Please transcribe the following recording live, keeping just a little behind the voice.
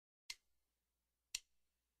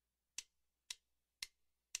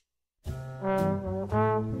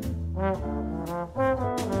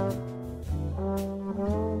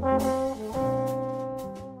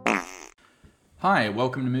Hi,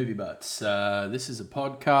 welcome to Movie Butts. This is a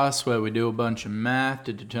podcast where we do a bunch of math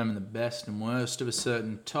to determine the best and worst of a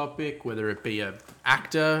certain topic, whether it be an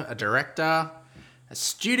actor, a director, a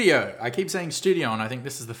studio. I keep saying studio, and I think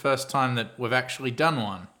this is the first time that we've actually done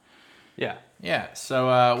one. Yeah. Yeah,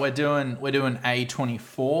 so we're doing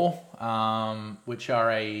A24, which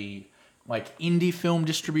are a indie film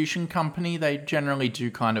distribution company. They generally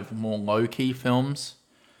do kind of more low key films.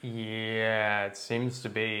 Yeah, it seems to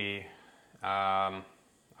be, I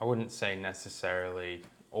wouldn't say necessarily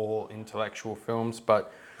all intellectual films,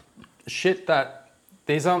 but shit that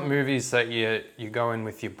these aren't movies that you go in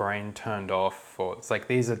with your brain turned off for. It's like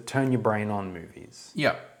these are turn your brain on movies.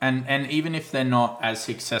 Yeah, and even if they're not as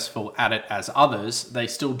successful at it as others, they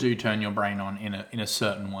still do turn your brain on in a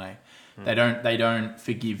certain way. They don't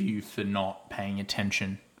forgive you for not paying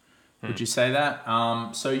attention. Would you say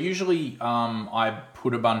that? So usually I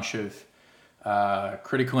put a bunch of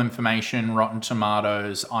critical information, Rotten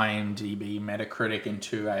Tomatoes, IMDb, Metacritic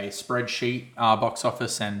into a spreadsheet, box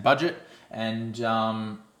office and budget, and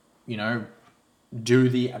do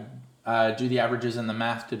the averages and the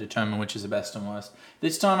math to determine which is the best and worst.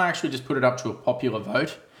 This time I actually just put it up to a popular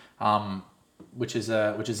vote, which is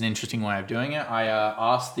an interesting way of doing it. I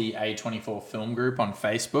asked the A24 film group on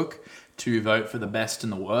Facebook to vote for the best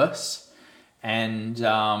and the worst. And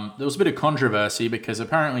there was a bit of controversy because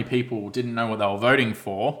apparently people didn't know what they were voting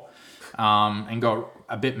for and got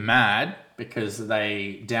a bit mad because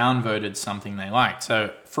they downvoted something they liked.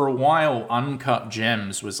 So for a while, Uncut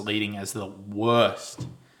Gems was leading as the worst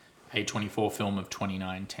A24 film of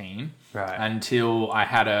 2019. Right. Until I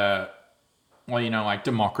had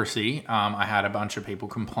Democracy, I had a bunch of people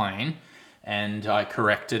complain and I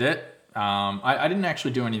corrected it. I didn't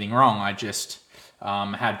actually do anything wrong. I just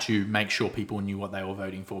had to make sure people knew what they were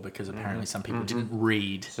voting for because apparently some people didn't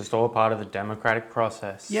read. It's just all part of the democratic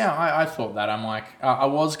process. Yeah, I thought that. I'm like, I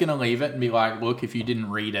was going to leave it and be like, look, if you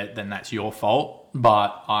didn't read it, then that's your fault.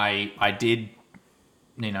 But I did,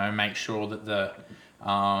 make sure that the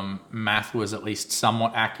math was at least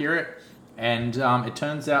somewhat accurate. And it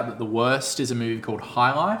turns out that the worst is a movie called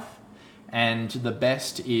High Life and the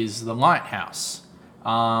best is The Lighthouse.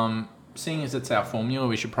 Seeing as it's our formula,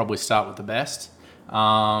 we should probably start with the best.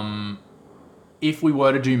 If we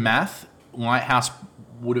were to do math, Lighthouse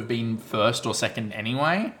would have been first or second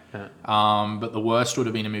anyway. Yeah. But the worst would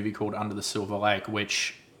have been a movie called Under the Silver Lake,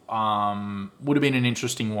 which would have been an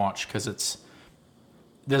interesting watch because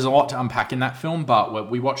there's a lot to unpack in that film. But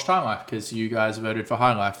we watched High Life because you guys voted for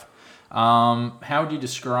High Life. How would you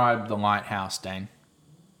describe The Lighthouse, Dane?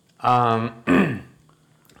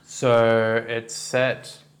 So it's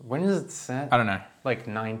set. When is it set? I don't know. Like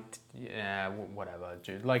whatever,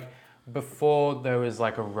 dude. Like before there was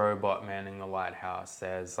like a robot manning the lighthouse.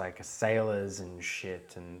 There's like sailors and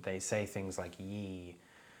shit, and they say things like "ye."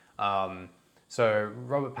 So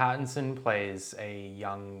Robert Pattinson plays a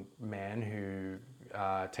young man who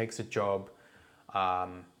takes a job at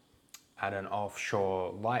an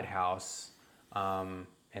offshore lighthouse, and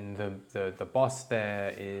the boss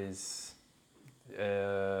there is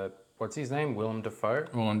what's his name? Willem Dafoe?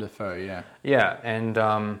 Willem Dafoe, yeah. Yeah, and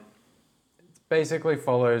it basically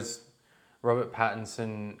follows Robert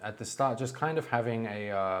Pattinson at the start just kind of having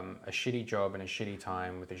a shitty job and a shitty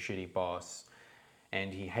time with a shitty boss.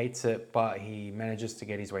 And he hates it, but he manages to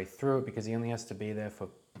get his way through it because he only has to be there for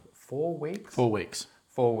 4 weeks? 4 weeks.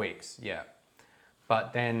 4 weeks, yeah.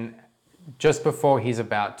 But then just before he's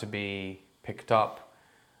about to be picked up,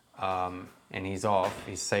 and he's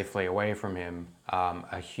safely away from him,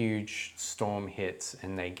 a huge storm hits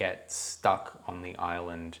and they get stuck on the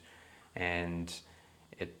island and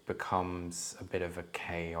it becomes a bit of a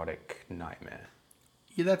chaotic nightmare.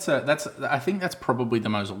 Yeah, I think that's probably the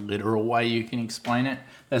most literal way you can explain it.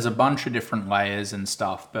 There's a bunch of different layers and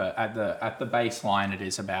stuff, but at the baseline it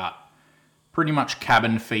is about pretty much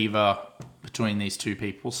cabin fever between these two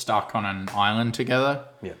people stuck on an island together.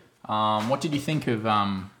 Yeah. What did you think of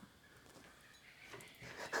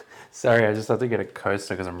Sorry, I just had to get a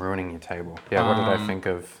coaster because I'm ruining your table. Yeah, what did I think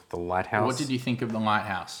of The Lighthouse? What did you think of The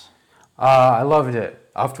Lighthouse? I loved it.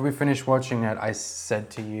 After we finished watching it, I said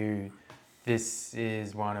to you, this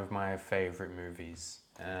is one of my favorite movies.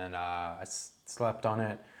 And I slept on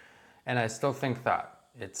it. And I still think that.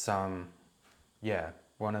 It's,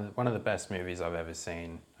 one of the best movies I've ever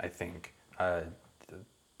seen, I think.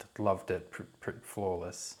 Loved it,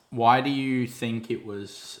 flawless. Why do you think it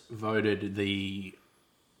was voted the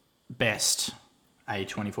best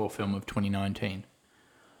A24 film of 2019?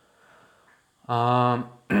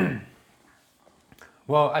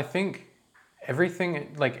 Well, I think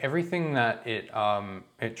everything that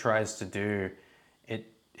it tries to do,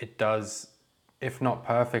 it does if not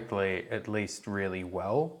perfectly, at least really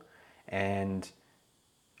well. And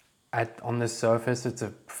on the surface, it's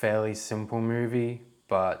a fairly simple movie,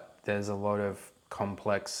 but there's a lot of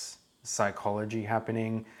complex psychology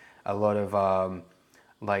happening, a lot of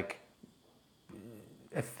like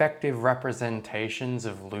effective representations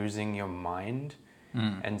of losing your mind.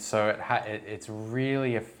 And so it's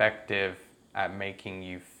really effective at making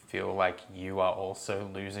you feel like you are also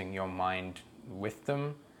losing your mind with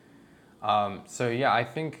them. So yeah, I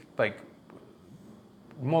think like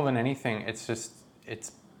more than anything, it's just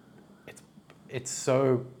it's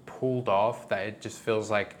so pulled off that it just feels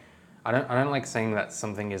like I don't like saying that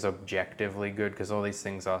something is objectively good because all these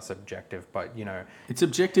things are subjective, but you know, It's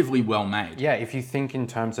objectively well made. yeah, if you think in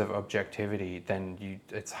terms of objectivity, then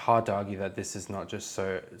it's hard to argue that this is not just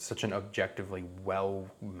such an objectively well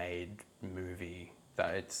made movie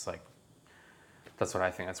that it's like that's what I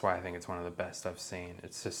think. That's why I think it's one of the best I've seen.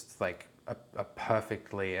 It's just like a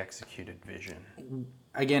perfectly executed vision.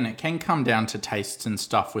 Again, it can come down to tastes and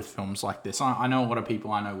stuff with films like this. I know a lot of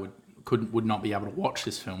people I know would not be able to watch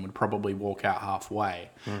this film, would probably walk out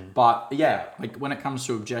halfway. But yeah, like when it comes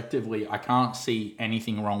to objectively, I can't see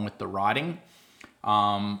anything wrong with the writing.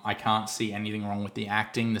 I can't see anything wrong with the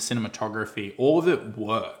acting, the cinematography. All of it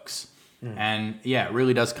works. And yeah, it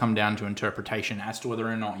really does come down to interpretation as to whether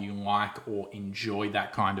or not you like or enjoy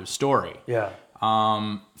that kind of story. Yeah.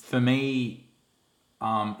 For me,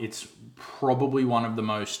 it's probably one of the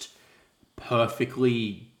most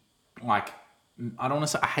perfectly, like, I don't want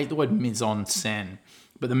to say, I hate the word mise-en-scène,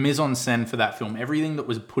 but the mise-en-scène for that film, everything that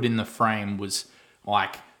was put in the frame was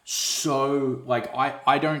like so, like,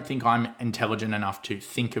 I don't think I'm intelligent enough to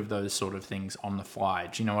think of those sort of things on the fly.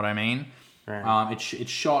 Do you know what I mean? Right.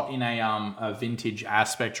 It's shot in a vintage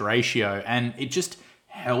aspect ratio, and it just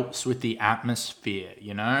helps with the atmosphere,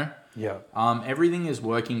 you know? Yeah. Everything is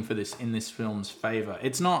working for this in this film's favor.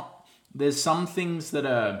 It's not. There's some things that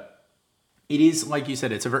are. It is like you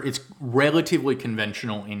said. It's relatively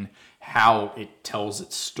conventional in how it tells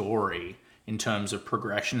its story in terms of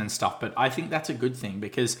progression and stuff. But I think that's a good thing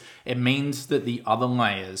because it means that the other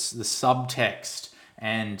layers, the subtext,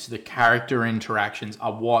 and the character interactions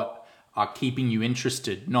are what are keeping you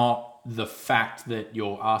interested, not the fact that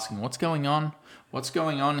you're asking what's going on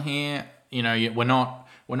here. You know,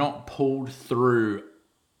 we're not pulled through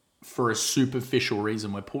for a superficial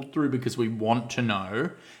reason. We're pulled through because we want to know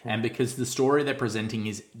and because the story they're presenting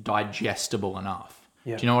is digestible enough.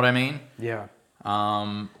 Yeah. Do you know what I mean? Yeah.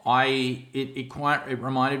 It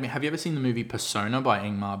reminded me. Have you ever seen the movie Persona by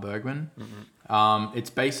Ingmar Bergman? It's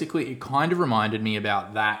basically, it kind of reminded me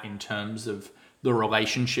about that in terms of the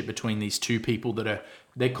relationship between these two people they're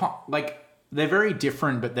very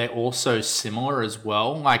different, but they're also similar as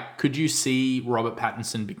well. Like, could you see Robert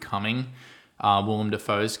Pattinson becoming Willem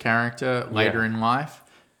Dafoe's character later in life?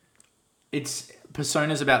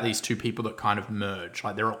 Persona's about these two people that kind of merge.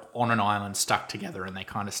 Like, they're on an island stuck together and they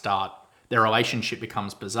kind of their relationship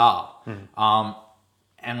becomes bizarre.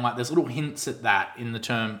 And like, there's little hints at that in the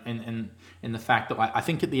term, in the fact that, like, I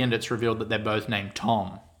think at the end it's revealed that they're both named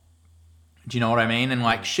Tom. Do you know what I mean? And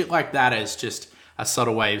like shit like that is just a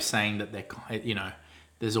subtle way of saying that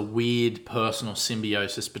there's a weird personal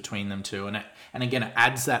symbiosis between them two. And again, it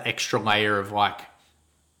adds that extra layer of like,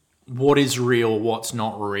 what is real, what's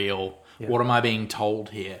not real, what am I being told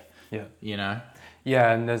here? Yeah. You know?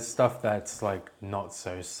 Yeah, and there's stuff that's like not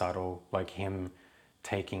so subtle, like him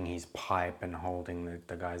taking his pipe and holding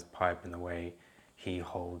the guy's pipe in the way he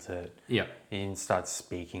holds it. Yeah. He starts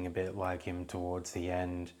speaking a bit like him towards the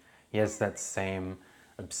end. He has that same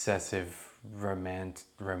obsessive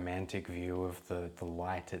romantic view of the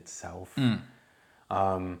light itself.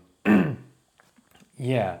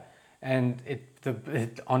 Yeah, and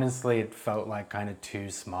it honestly, it felt like kind of too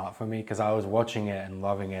smart for me because I was watching it and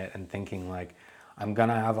loving it and thinking like, I'm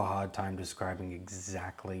gonna have a hard time describing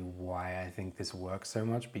exactly why I think this works so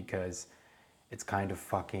much because it's kind of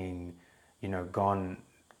fucking, you know, gone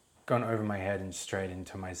over my head and straight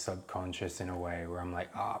into my subconscious in a way where I'm like,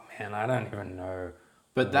 oh man, I don't even know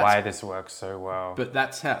why this works so well. But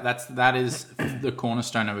that is the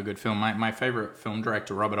cornerstone of a good film. My favorite film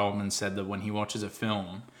director, Robert Altman, said that when he watches a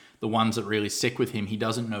film, the ones that really stick with him, he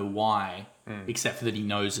doesn't know why, except for that he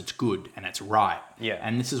knows it's good and it's right. Yeah.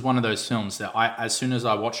 And this is one of those films that as soon as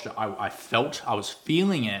I watched it, I was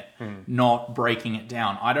feeling it, not breaking it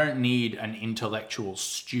down. I don't need an intellectual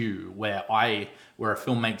stew where a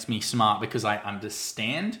film makes me smart because I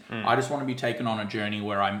understand. I just want to be taken on a journey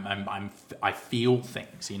where I feel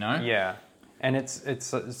things, you know? Yeah. And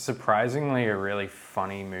it's surprisingly a really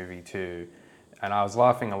funny movie too. And I was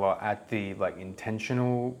laughing a lot at the like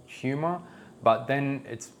intentional humor, But then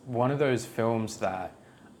it's one of those films that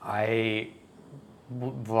I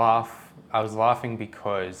laugh. I was laughing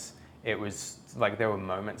because it was like there were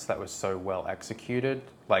moments that were so well executed.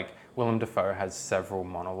 Like Willem Dafoe has several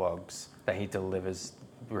monologues that he delivers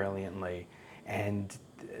brilliantly, and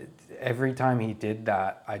every time he did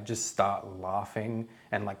that, I just start laughing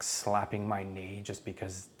and like slapping my knee just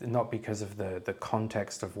because, not because of the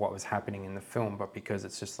context of what was happening in the film, but because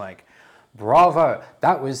it's just like, bravo,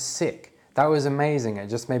 that was sick. That was amazing. It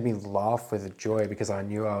just made me laugh with joy because I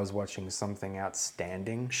knew I was watching something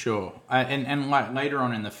outstanding. Sure. And like later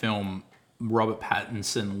on in the film, Robert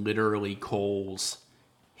Pattinson literally calls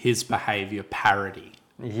his behavior parody.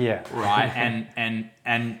 Yeah. Right.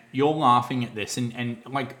 and you're laughing at this and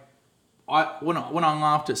like when I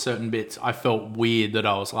laughed at certain bits, I felt weird that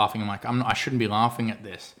I was laughing. I'm like, I shouldn't be laughing at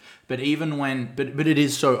this. But even when but it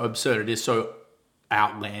is so absurd, it is so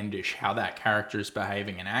outlandish how that character is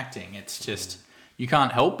behaving and acting. It's just you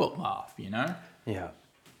can't help but laugh, you know? Yeah.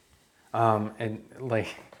 And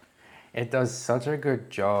like it does such a good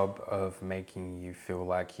job of making you feel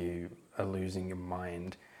like you are losing your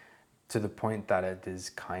mind to the point that it is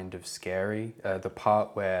kind of scary. The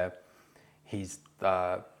part where he's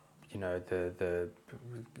the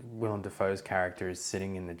Willem Dafoe's character is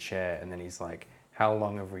sitting in the chair and then he's like, how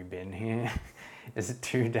long have we been here? Is it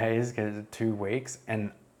 2 days? Is it 2 weeks?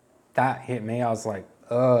 And that hit me. I was like,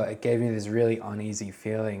 oh, it gave me this really uneasy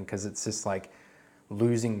feeling because it's just like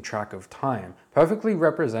losing track of time. Perfectly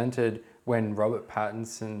represented when Robert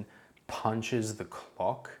Pattinson punches the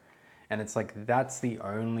clock. And it's like, that's the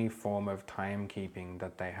only form of timekeeping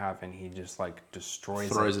that they have. And he just like destroys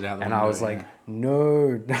Throws it out the and window, I was like,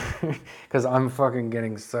 no, because I'm fucking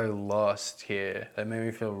getting so lost here. That made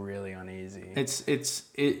me feel really uneasy. It's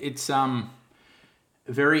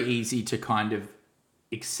very easy to kind of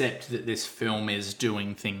accept that this film is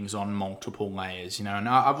doing things on multiple layers, you know. And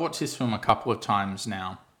I've watched this film a couple of times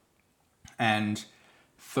now, and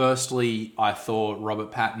firstly, I thought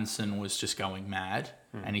Robert Pattinson was just going mad,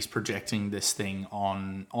 and he's projecting this thing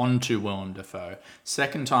onto Willem Dafoe.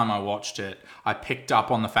 Second time I watched it, I picked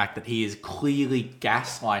up on the fact that he is clearly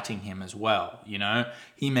gaslighting him as well. You know,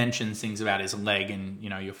 he mentions things about his leg, and you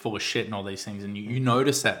know, you're full of shit and all these things, and you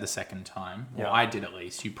notice that the second time. Yeah. Well, I did at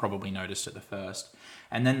least. You probably noticed it the first.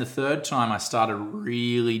 And then the third time, I started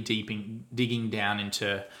really digging down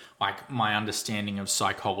into like my understanding of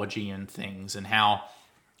psychology and things, and how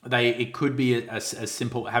it could be as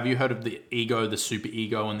simple. Have you heard of the ego, the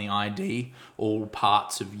superego, and the ID, all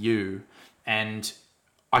parts of you? And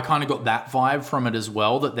I kind of got that vibe from it as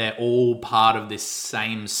well, that they're all part of this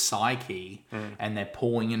same psyche, and they're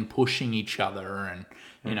pulling and pushing each other, and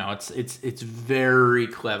you know, it's very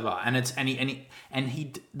clever, and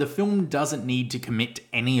the film doesn't need to commit to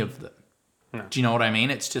any of them. No. Do you know what I mean?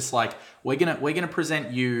 It's just like we're gonna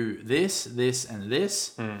present you this, and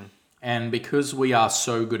this. And because we are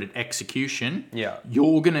so good at execution,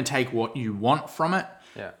 you're going to take what you want from it.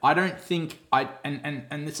 Yeah. I don't think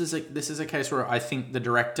and this is a case where I think the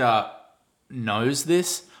director knows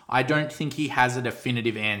this. I don't think he has a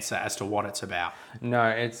definitive answer as to what it's about. No,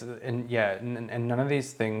 and none of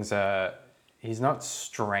these things he's not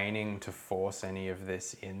straining to force any of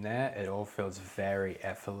this in there. It all feels very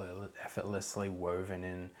effortlessly woven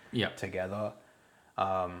in together.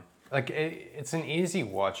 Like, it's an easy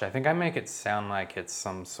watch. I think I make it sound like it's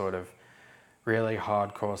some sort of really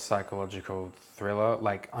hardcore psychological thriller.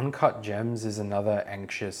 Like, Uncut Gems is another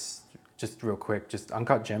Uncut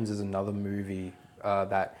Gems is another movie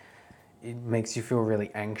that it makes you feel really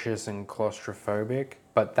anxious and claustrophobic.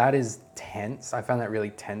 But that is tense. I found that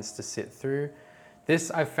really tense to sit through.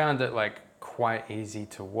 This, I found it, like, quite easy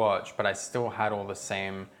to watch, but I still had all the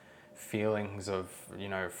same feelings of, you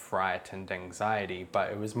know, fright and anxiety,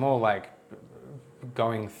 but it was more like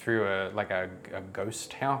going through a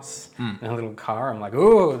ghost house in a little car. I'm like,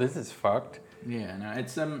 oh, this is fucked. Yeah, no,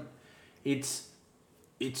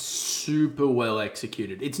 it's super well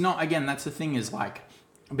executed. It's not, again, that's the thing, is like,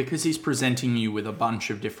 because he's presenting you with a bunch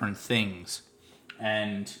of different things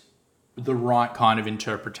and the right kind of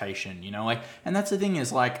interpretation, you know, like, and that's the thing,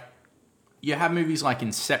 is like, you have movies like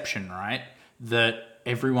Inception, right, that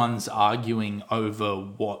everyone's arguing over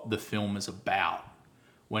what the film is about,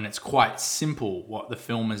 when it's quite simple what the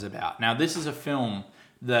film is about. Now, this is a film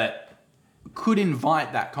that could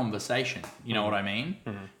invite that conversation, you know what I mean?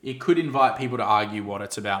 Mm-hmm. It could invite people to argue what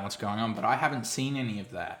it's about, what's going on, but I haven't seen any of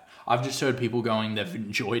that. I've just heard people going, they've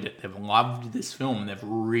enjoyed it, they've loved this film, they've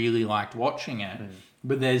really liked watching it,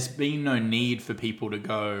 but there's been no need for people to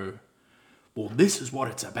go, well, this is what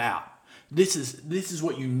it's about. This is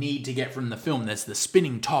what you need to get from the film. There's the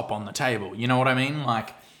spinning top on the table. You know what I mean?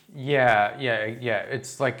 Like, Yeah.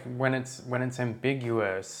 It's like when it's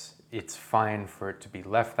ambiguous, it's fine for it to be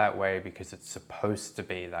left that way because it's supposed to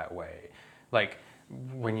be that way. Like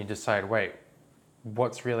when you decide, wait,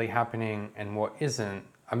 what's really happening and what isn't.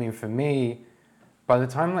 I mean, for me, by the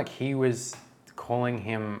time like he was calling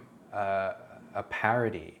him a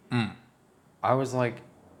parody, I was like,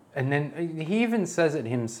 and then he even says it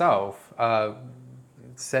himself.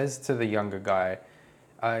 Says to the younger guy,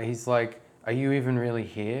 he's like, "Are you even really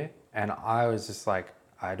here?" And I was just like,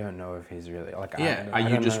 I don't know if he's really like. Yeah, I are you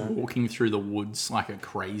don't just know. walking through the woods like a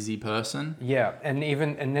crazy person? Yeah, and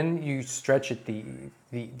then you stretch it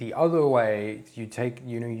the other way. You take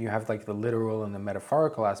you have like the literal and the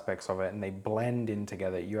metaphorical aspects of it, and they blend in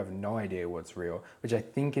together. You have no idea what's real, which I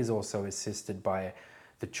think is also assisted by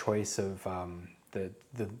the choice of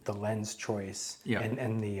the lens choice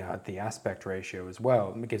and the aspect ratio as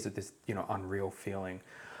well. It gives it this unreal feeling.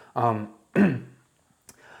 But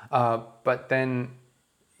then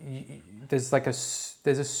there's a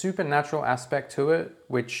supernatural aspect to it,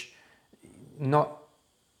 which not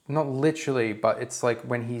literally, but it's like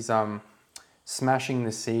when he's smashing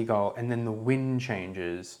the seagull and then the wind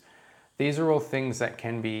changes. These are all things that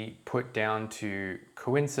can be put down to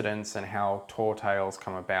coincidence and how tall tales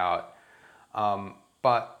come about.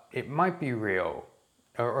 But it might be real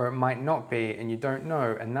or it might not be, and you don't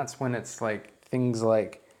know. And that's when it's like things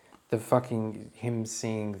like the fucking him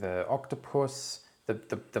seeing the octopus,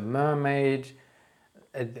 the mermaid,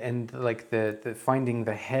 and like the finding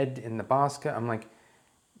the head in the basket. I'm like,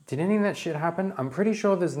 did any of that shit happen? I'm pretty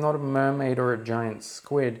sure there's not a mermaid or a giant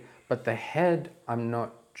squid, but the head, I'm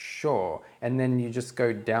not sure. And then you just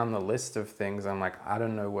go down the list of things. I'm like, I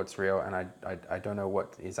don't know what's real, and I don't know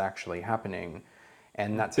what is actually happening.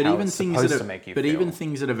 And that's how it's supposed to make you feel. But even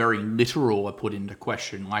things that are very literal are put into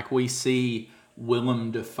question. Like we see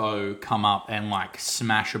Willem Dafoe come up and like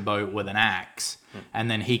smash a boat with an axe, and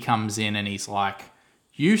then he comes in and he's like,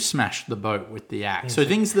 "You smashed the boat with the axe." So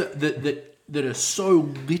things that are so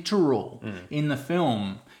literal in the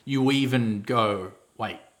film, you even go,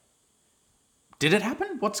 "Wait, did it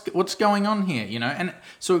happen? What's going on here?" And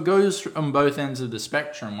so it goes on both ends of the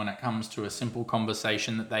spectrum when it comes to a simple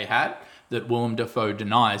conversation that they had that Willem Dafoe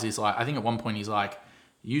denies. He's like, I think at one point he's like,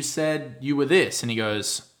 "You said you were this," and he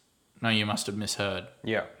goes, "No, you must have misheard."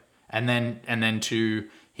 Yeah. And then to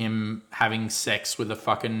him having sex with a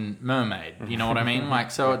fucking mermaid. You know what I mean? Like,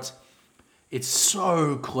 so it's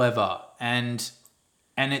so clever and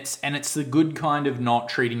it's the good kind of not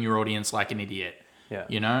treating your audience like an idiot. Yeah.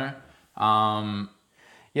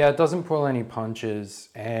 Yeah, it doesn't pull any punches,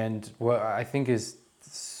 and what I think is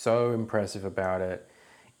so impressive about it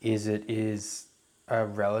is a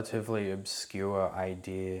relatively obscure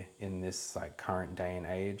idea in this like current day and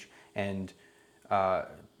age, and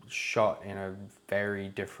shot in a very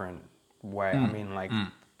different way. I mean, like,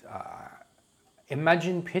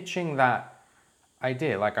 imagine pitching that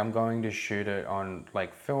idea. Like, I'm going to shoot it on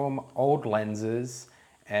like film, old lenses,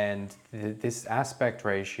 and this aspect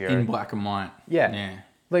ratio in black and white. Yeah.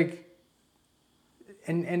 Like,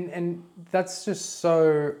 and that's just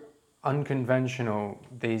so unconventional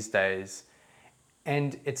these days.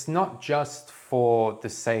 And it's not just for the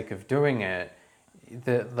sake of doing it.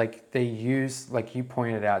 They use, like you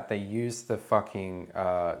pointed out, they use the fucking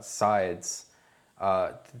sides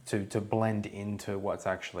to blend into what's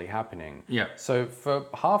actually happening. Yeah. So for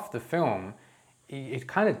half the film, it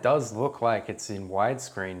kind of does look like it's in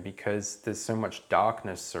widescreen because there's so much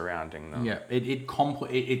darkness surrounding them. Yeah,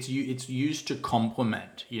 it's used to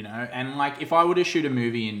complement, and like if I were to shoot a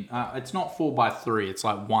movie in, it's not 4:3, it's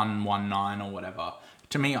like 1:9 or whatever.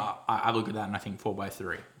 To me, I look at that and I think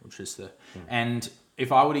 4:3, which is and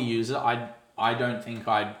if I were to use it, I don't think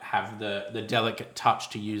I'd have the delicate touch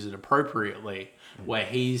to use it appropriately, where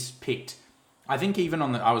he's picked. I think even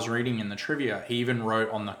I was reading in the trivia, he even wrote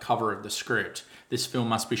on the cover of the script, this film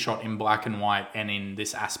must be shot in black and white and in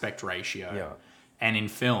this aspect ratio and in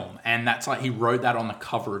film. And that's like, he wrote that on the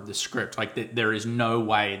cover of the script. Like there is no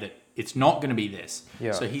way that it's not going to be this.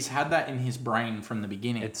 Yeah. So he's had that in his brain from the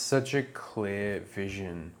beginning. It's such a clear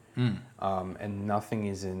vision, and nothing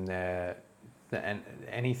is in there. And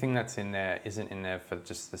anything that's in there isn't in there for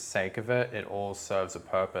just the sake of it. It all serves a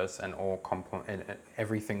purpose, and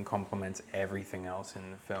everything complements everything else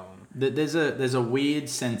in the film. There's a weird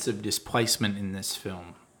sense of displacement in this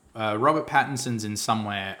film. Robert Pattinson's in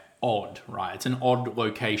somewhere odd, right? It's an odd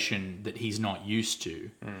location that he's not used to,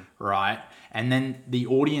 right? And then the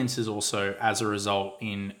audience is also, as a result,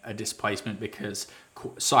 in a displacement because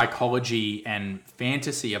psychology and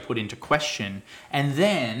fantasy are put into question. And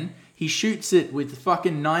then He shoots it with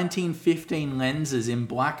fucking 1915 lenses in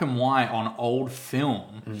black and white on old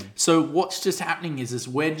film. So what's just happening is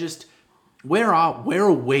where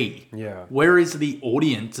are we? Yeah. Where is the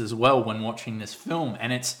audience as well when watching this film?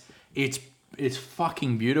 And it's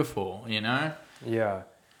fucking beautiful, you know? Yeah.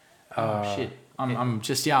 Oh shit. I'm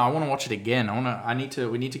just I want to watch it again.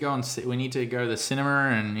 We need to go to the cinema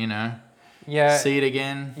and, you know, Yeah. see it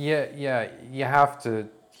again. Yeah. You have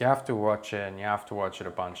to watch it, and you have to watch it a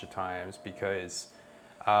bunch of times, because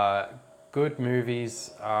good movies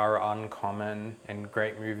are uncommon and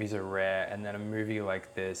great movies are rare, and then a movie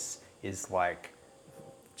like this is like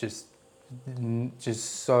just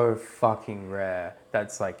so fucking rare.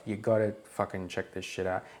 That's like, you gotta fucking check this shit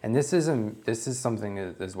out. And this is something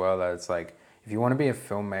as well that it's like, if you want to be a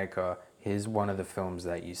filmmaker, here's one of the films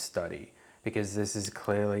that you study, because this is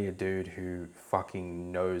clearly a dude who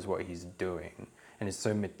fucking knows what he's doing and is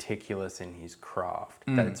so meticulous in his craft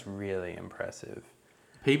that it's really impressive.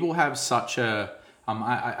 People have such a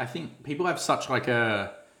I think people have such like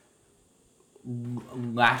a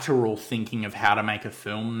lateral thinking of how to make a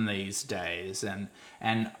film these days,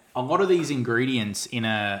 and a lot of these ingredients in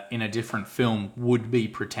a different film would be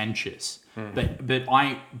pretentious, but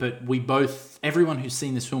everyone who's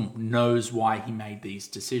seen this film knows why he made these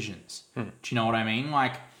decisions. Do you know what I mean?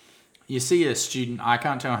 Like, you see a student, I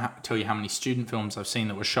can't tell you how many student films I've seen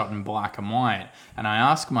that were shot in black and white, and I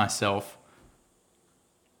ask myself,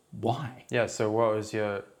 why? Yeah, so what was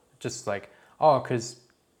your, just like, because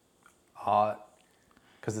art,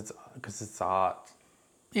 because it's art.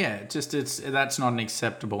 Yeah, that's not an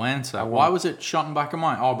acceptable answer. Why was it shot in black and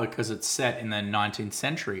white? Oh, because it's set in the 19th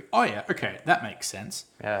century. Oh yeah, okay, that makes sense.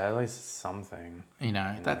 Yeah, at least something. You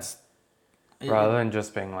know, that's... Rather than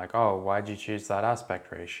just being like, oh, why'd you choose that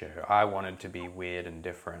aspect ratio? I wanted to be weird and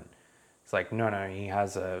different. It's like, no, he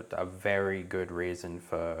has a very good reason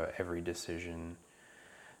for every decision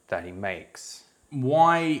that he makes.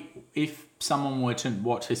 Why, if someone were to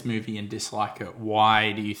watch this movie and dislike it,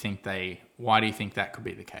 why do you think that could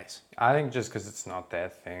be the case? I think just because it's not their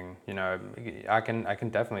thing. You know, I can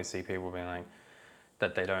definitely see people being like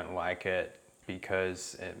that they don't like it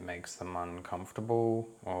because it makes them uncomfortable,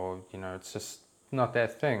 or, you know, it's just not their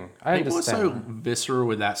thing. People are so visceral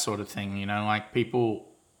with that sort of thing, you know, like people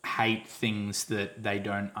hate things that they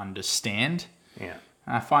don't understand. Yeah.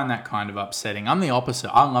 I find that kind of upsetting. I'm the opposite.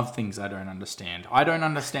 I love things I don't understand. I don't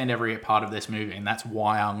understand every part of this movie, and that's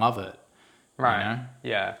why I love it. Right. You know?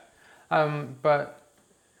 Yeah. But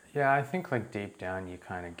yeah, I think like deep down you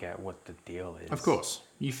kind of get what the deal is. Of course.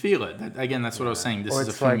 You feel it. Again, that's what I was saying. This is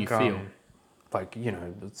a film you feel. Like, you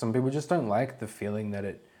know, some people just don't like the feeling that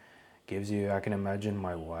it gives you. I can imagine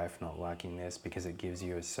my wife not liking this because it gives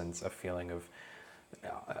you a feeling of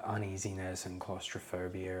uneasiness and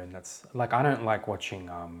claustrophobia, and that's like, I don't like watching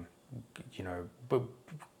you know,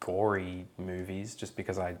 gory movies just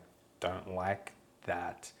because I don't like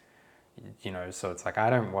that, you know. So it's like, I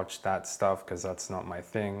don't watch that stuff because that's not my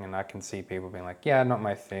thing, and I can see people being like, yeah, not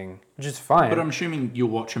my thing, which is fine. But I'm assuming you'll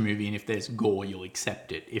watch a movie, and if there's gore, you'll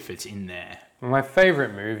accept it if it's in there. My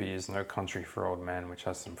favorite movie is No Country for Old Men, which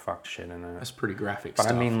has some fucked shit in it. That's pretty graphic but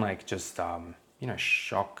stuff. I mean, like, just you know,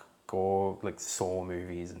 shock, gore, like Saw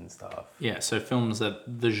movies and stuff. Yeah, so films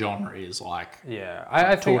that the genre is like, yeah,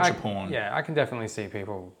 I think torture porn. Yeah, I can definitely see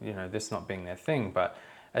people, you know, this not being their thing, but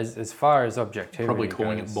as far as objectivity probably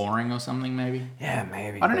calling goes, it boring or something, maybe. Yeah,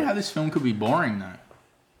 maybe. I don't know how this film could be boring though.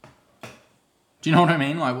 Do you know what I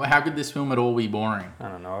mean? Like, how could this film at all be boring? I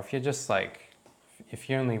don't know. If you're just like, if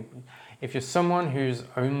you're someone whose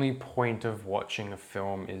only point of watching a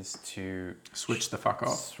film is to Switch the fuck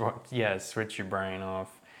off. Switch your brain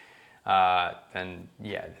off, then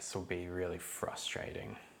yeah, this will be really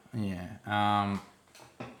frustrating. Yeah.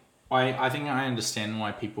 I think I understand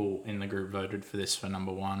why people in the group voted for this for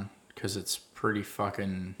number one, because it's pretty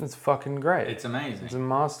fucking... It's fucking great. It's amazing. It's a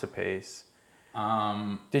masterpiece.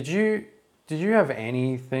 Did you have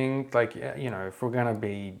anything, like, you know, if we're gonna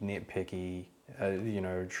be nitpicky, you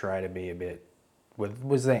know, try to be a bit...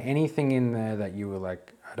 Was there anything in there that you were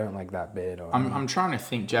like, I don't like that bit? Or I'm trying to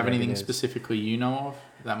think. Do you have anything specifically you know of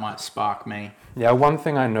that might spark me? Yeah, one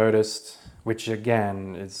thing I noticed, which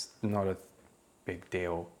again is not a big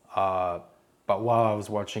deal, but while I was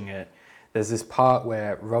watching it, there's this part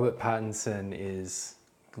where Robert Pattinson is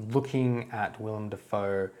looking at Willem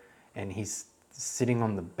Dafoe and he's sitting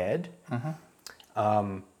on the bed.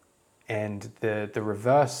 And the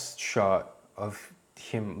reverse shot of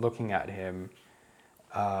him looking at him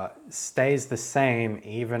stays the same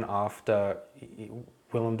even after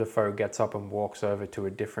Willem Dafoe gets up and walks over to a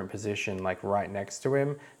different position, like right next to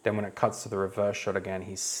him. Then when it cuts to the reverse shot again,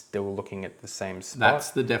 he's still looking at the same spot.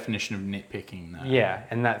 That's the definition of nitpicking, though. Yeah,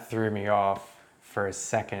 and that threw me off for a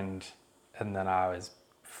second, and then I was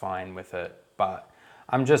fine with it. But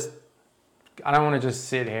I don't want to just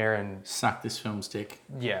sit here and... Suck this film's dick.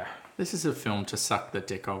 Yeah. This is a film to suck the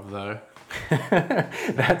dick of, though.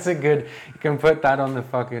 That's a good... You can put that on the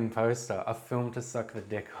fucking poster. A film to suck the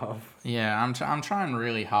dick of. Yeah, I'm trying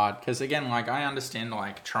really hard. Because, again, like, I understand,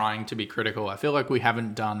 like, trying to be critical. I feel like we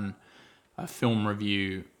haven't done a film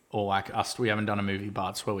review... Or like us, we haven't done a movie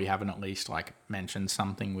Butts where we haven't at least like mentioned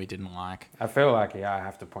something we didn't like. I feel like I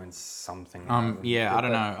have to point something out. Yeah, I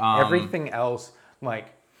don't know. Everything else, like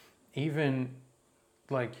even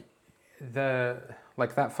like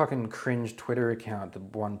that fucking cringe Twitter account, the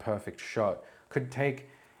One Perfect Shot, could take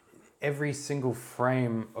every single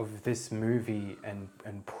frame of this movie and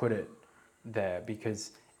put it there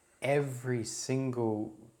because every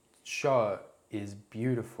single shot is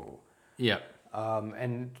beautiful. Yeah.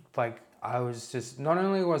 And like I was just, not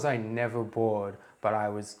only was I never bored, but I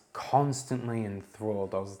was constantly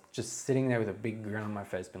enthralled. I was just sitting there with a big grin on my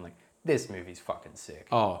face being like, this movie's fucking sick.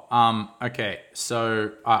 Okay.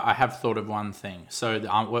 So I have thought of one thing. So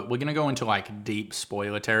we're going to go into like deep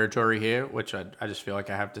spoiler territory here, which I just feel like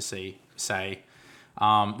I have to say.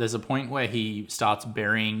 There's a point where he starts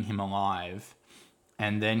burying him alive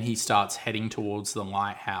and then he starts heading towards the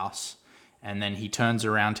lighthouse and then he turns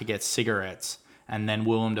around to get cigarettes and then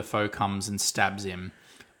Willem Dafoe comes and stabs him.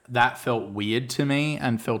 That felt weird to me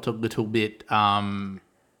and felt a little bit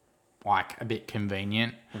like a bit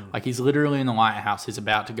convenient. Like he's literally in the lighthouse, he's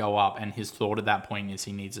about to go up and his thought at that point is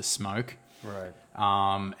he needs a smoke. Right.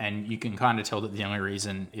 And you can kind of tell that the only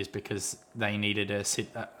reason is because they needed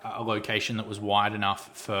a location that was wide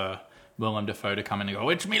enough for Willem Dafoe to come in and go,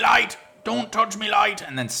 "It's me light, don't touch me light,"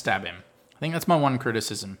 and then stab him. I think that's my one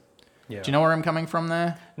criticism. Yeah. Do you know where I'm coming from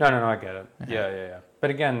there? No, I get it. Yeah. But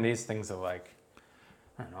again, these things are like,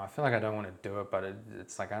 I don't know, I feel like I don't want to do it, but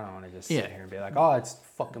it's like, I don't want to just sit here and be like, oh, it's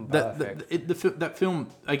fucking perfect. That film,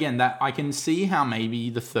 again, that I can see how maybe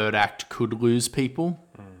the third act could lose people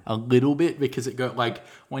a little bit because it go like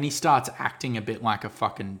when he starts acting a bit like a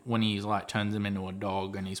fucking, when he's like turns him into a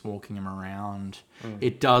dog and he's walking him around,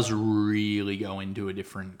 it does really go into a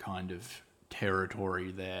different kind of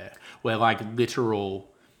territory there where like literal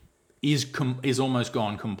is almost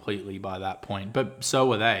gone completely by that point, but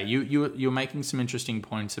so are they. You're making some interesting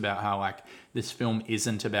points about how like this film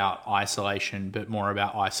isn't about isolation, but more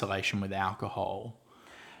about isolation with alcohol.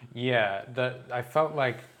 Yeah, I felt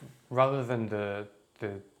like rather than the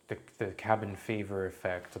cabin fever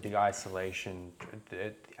effect or the isolation,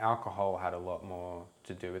 alcohol had a lot more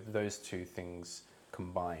to do with those two things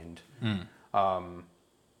combined.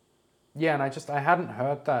 Yeah, and I hadn't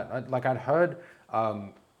heard that. I'd heard.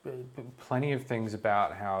 Plenty of things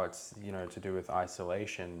about how it's, to do with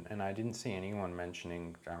isolation, and I didn't see anyone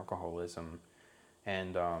mentioning alcoholism.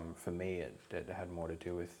 And for me, it had more to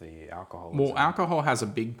do with the alcoholism. Well, alcohol has a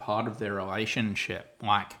big part of their relationship.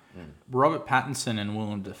 Like Robert Pattinson and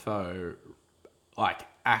Willem Dafoe, like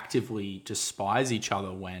actively despise each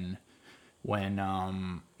other when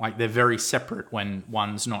like they're very separate when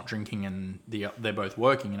one's not drinking and they're both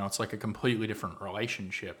working. It's like a completely different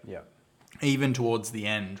relationship. Yeah. Even towards the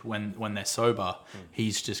end, when they're sober,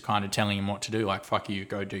 he's just kind of telling him what to do, like, fuck you,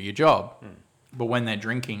 go do your job. But when they're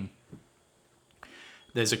drinking,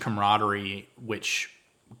 there's a camaraderie which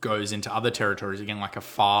goes into other territories, again, like a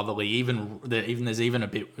fatherly, there's even a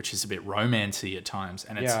bit, which is a bit romancy at times.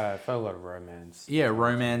 And it's, I felt a lot of romance. Yeah,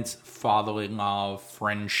 romance, fatherly love,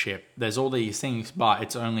 friendship. There's all these things, but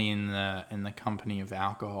it's only in the company of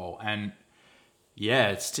alcohol. And yeah,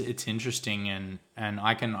 it's interesting, and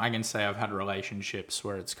I can say I've had relationships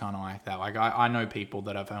where it's kind of like that. Like I know people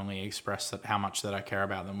that I've only expressed how much that I care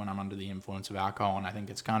about them when I'm under the influence of alcohol, and I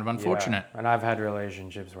think it's kind of unfortunate. Yeah, and I've had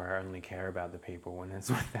relationships where I only care about the people when it's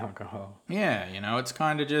with alcohol. Yeah, it's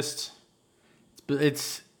kind of just,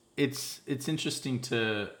 it's interesting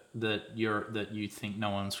that you think no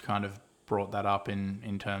one's kind of brought that up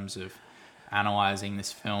in terms of analyzing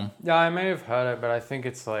this film. Yeah, I may have heard it, but I think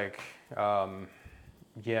it's like.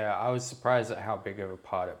 Yeah, I was surprised at how big of a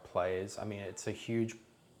part it plays. I mean, it's a huge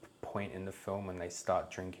point in the film when they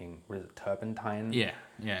start drinking, what is it, turpentine? Yeah.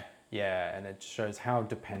 Yeah, and it shows how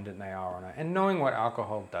dependent they are on it. And knowing what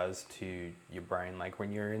alcohol does to your brain, like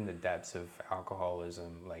when you're in the depths of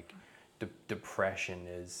alcoholism, like depression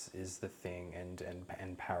is the thing,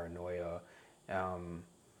 and paranoia.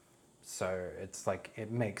 So it's like, it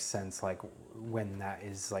makes sense, like when that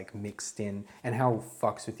is like mixed in, and how it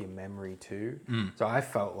fucks with your memory too. So I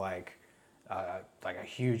felt like like a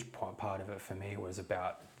huge part of it for me was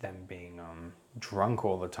about them being drunk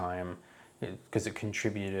all the time, because it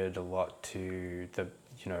contributed a lot to the,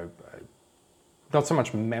 not so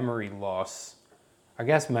much memory loss, I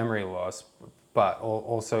guess memory loss, but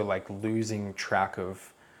also like losing track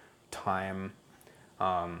of time.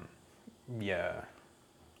 Yeah.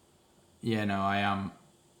 Yeah, no,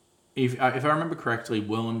 if I remember correctly,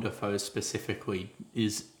 Willem Dafoe specifically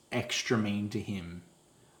is extra mean to him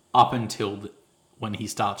up until when he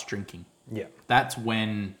starts drinking. Yeah. That's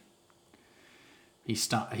when he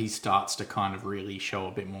starts to kind of really show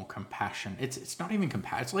a bit more compassion. It's not even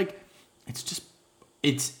compassion. It's like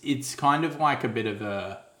it's kind of like a bit of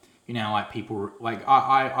a, like people, like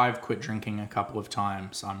I've quit drinking a couple of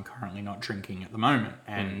times. I'm currently not drinking at the moment,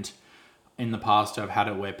 and in the past I've had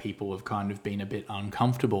it where people have kind of been a bit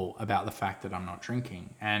uncomfortable about the fact that I'm not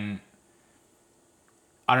drinking, and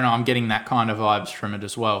I don't know, I'm getting that kind of vibes from it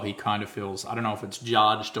as well. He kind of feels, I don't know if it's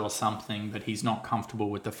judged or something, but he's not comfortable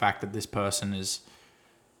with the fact that this person is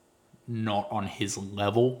not on his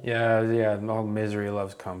level. Yeah, all misery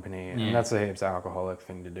loves company. Yeah. And that's a hips alcoholic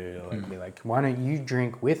thing to do, to like be like, why don't you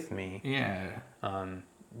drink with me? Yeah.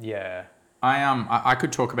 Yeah. I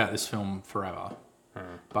could talk about this film forever,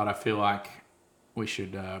 but I feel like we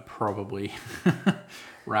should probably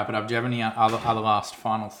wrap it up. Do you have any other last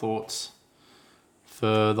final thoughts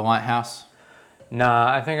for The Lighthouse?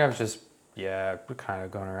 Nah, I think I've just kind of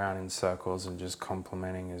gone around in circles and just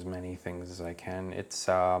complimenting as many things as I can. It's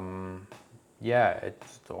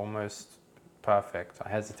it's almost perfect. I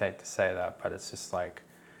hesitate to say that, but it's just like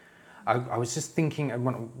I was just thinking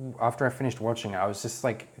after I finished watching it, I was just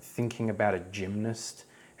like thinking about a gymnast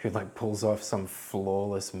who like pulls off some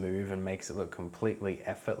flawless move and makes it look completely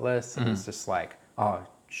effortless, and it's just like, oh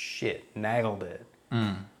shit, nailed it.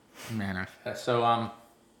 Man, so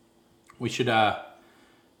we should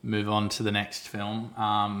move on to the next film.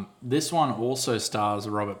 This one also stars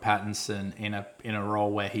Robert Pattinson in a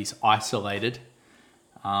role where he's isolated.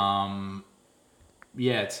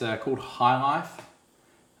 It's called High Life.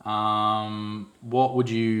 What would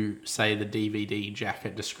you say the DVD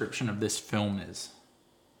jacket description of this film is?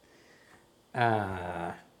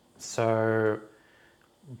 So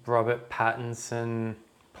Robert Pattinson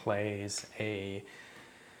plays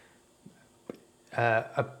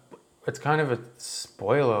it's kind of a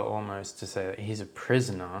spoiler almost to say that he's a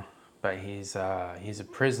prisoner, but he's a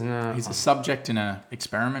prisoner. He's a subject in an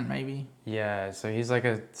experiment, maybe? Yeah, so he's like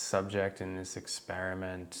a subject in this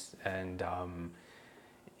experiment, and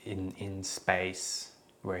in space,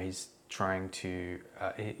 where he's trying to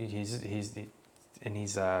he's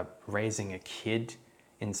raising a kid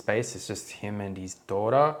in space. It's just him and his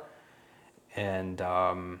daughter, and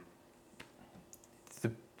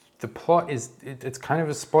the plot it's kind of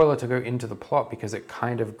a spoiler to go into the plot, because it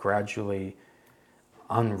kind of gradually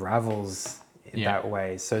unravels that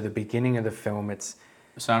way. So the beginning of the film,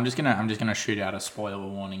 So I'm just gonna shoot out a spoiler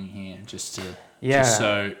warning here, just so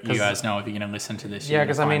you guys know if you're gonna listen to this. Yeah,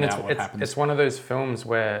 because I mean it's one of those films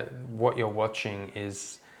where what you're watching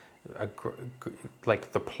is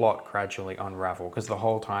like the plot gradually unravel, because the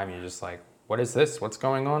whole time you're just like, what is this? What's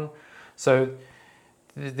going on? So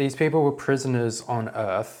these people were prisoners on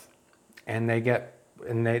Earth, and they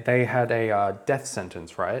had a death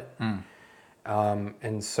sentence, right?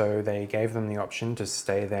 And so they gave them the option to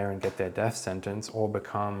stay there and get their death sentence, or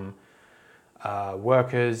become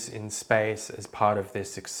workers in space as part of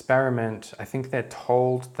this experiment. I think they're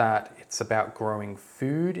told that it's about growing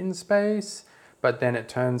food in space, but then it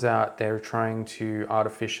turns out they're trying to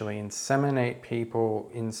artificially inseminate people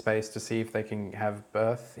in space to see if they can have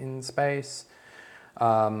birth in space.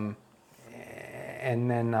 And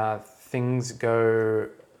then things go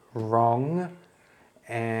wrong,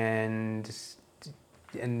 and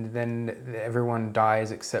then everyone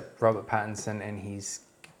dies except Robert Pattinson and his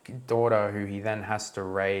daughter, who he then has to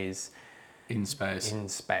raise in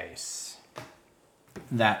space.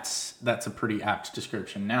 That's a pretty apt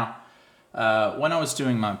description. Now, when I was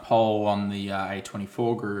doing my poll on the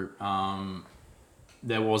A24 group,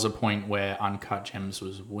 there was a point where Uncut Gems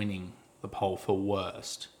was winning the poll for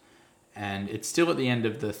worst, and it still at the end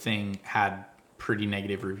of the thing had pretty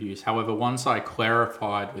negative reviews. However, once I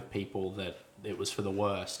clarified with people that it was for the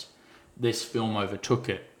worst, this film overtook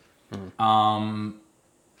it.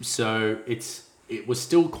 So it was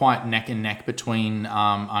still quite neck and neck between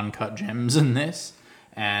Uncut Gems and this,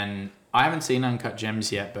 and I haven't seen Uncut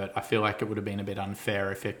Gems yet, but I feel like it would have been a bit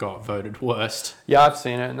unfair if it got voted worst. Yeah, I've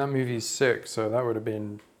seen it, and that movie's sick, so that would have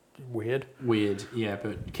been weird. Yeah,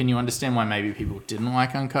 but can you understand why maybe people didn't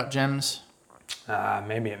like Uncut Gems?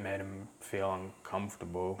 Maybe it made them feel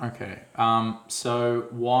uncomfortable. Okay. So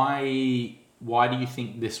why why do you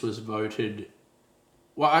think this was voted?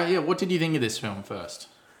 Well, yeah, what did you think of this film first?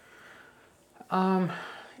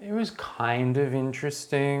 It was kind of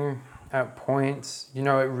interesting at points. You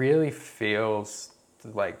know, it really feels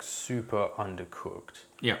like super undercooked.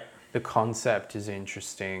 Yeah. The concept is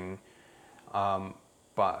interesting,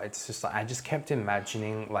 but it's just like I just kept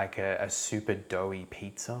imagining like a super doughy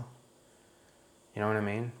pizza. You know what I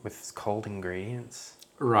mean? With cold ingredients.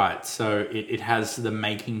 Right, so it has the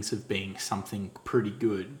makings of being something pretty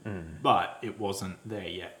good, but it wasn't there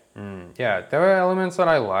yet. Yeah, there were elements that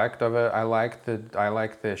I liked of it. I like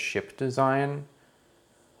the ship design,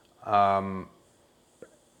 and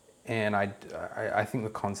I think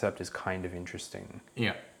the concept is kind of interesting.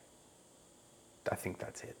 Yeah. I think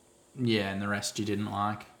that's it. Yeah, and the rest you didn't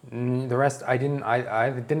like? The rest I didn't. I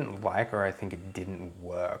didn't like, or I think it didn't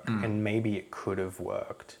work, and maybe it could have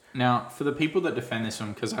worked. Now, for the people that defend this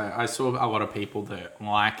film, because I saw a lot of people that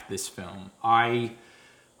like this film, I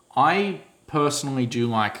personally do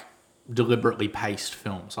like deliberately paced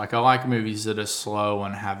films. Like, I like movies that are slow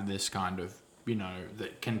and have this kind of, you know,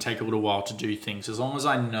 that can take a little while to do things, as long as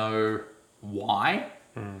I know why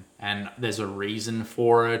and there's a reason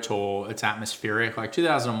for it, or it's atmospheric. Like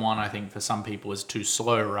 2001, I think for some people is too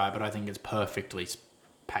slow, right? But I think it's perfectly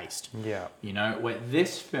paced. Yeah. You know, where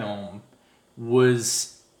this film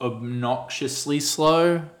was obnoxiously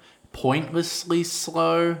slow, pointlessly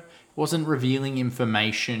slow, wasn't revealing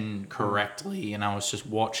information correctly, and I was just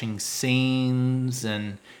watching scenes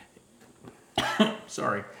and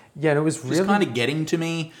sorry, Yeah, and it was really just kind of getting to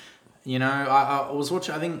me. You know, I was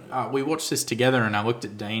watching, I think we watched this together, and I looked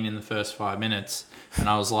at Dane in the first 5 minutes and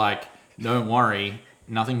I was like, don't worry,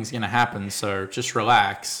 nothing's going to happen, so just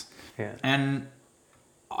relax. Yeah. And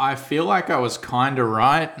I feel like I was kind of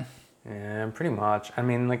right. Yeah, pretty much. I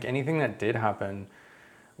mean, like anything that did happen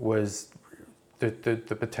was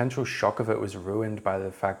the potential shock of it was ruined by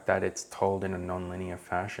the fact that it's told in a non-linear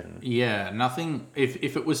fashion. Yeah, nothing.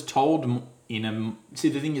 If it was told in a... See,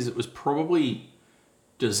 the thing is, it was probably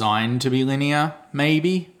designed to be linear,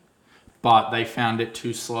 maybe, but they found it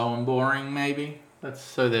too slow and boring, maybe.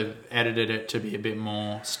 So they've edited it to be a bit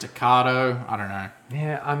more staccato. I don't know.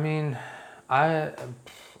 Yeah, I mean, I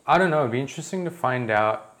don't know. It'd be interesting to find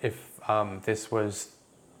out if this was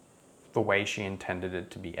the way she intended it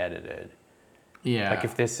to be edited. Yeah. Like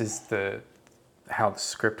if this is how the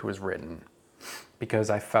script was written, because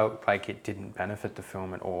I felt like it didn't benefit the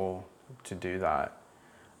film at all to do that.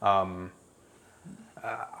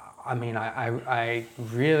 I mean, I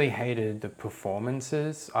really hated the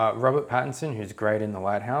performances. Robert Pattinson, who's great in The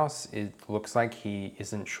Lighthouse, it looks like he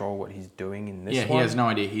isn't sure what he's doing in this one. Yeah, he has no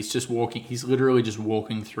idea. He's just walking. He's literally just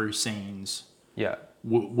walking through scenes. Yeah.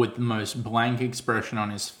 With the most blank expression on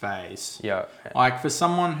his face. Yeah. Like, for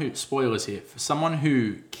someone who... Spoilers here. For someone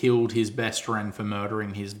who killed his best friend for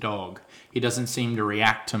murdering his dog, he doesn't seem to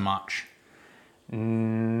react to much.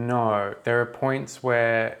 No. There are points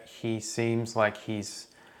where he seems like he's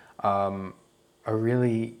a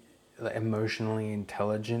really emotionally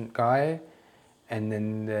intelligent guy, and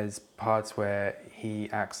then there's parts where he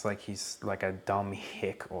acts like he's like a dumb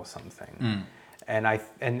hick or something. And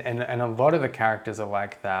a lot of the characters are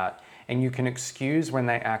like that, and you can excuse when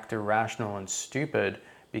they act irrational and stupid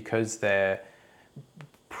because they're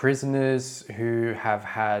prisoners who have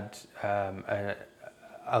had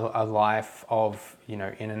a life of, you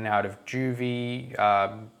know, in and out of juvie,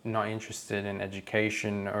 not interested in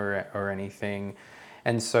education or anything,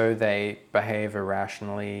 and so they behave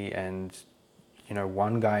irrationally. And, you know,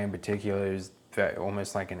 one guy in particular is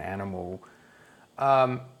almost like an animal.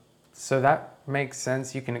 So that makes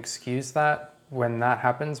sense. You can excuse that when that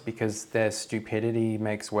happens because their stupidity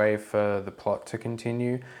makes way for the plot to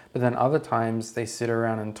continue. But then other times they sit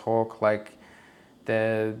around and talk like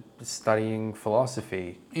they're studying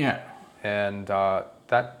philosophy. Yeah. And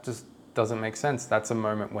that just doesn't make sense. That's a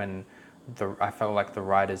moment when I felt like the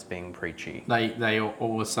writer's being preachy. They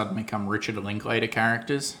all of a sudden become Richard Linklater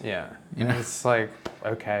characters. Yeah. You know? It's like,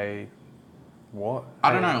 okay, what?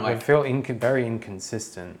 I don't know. I Like, feel very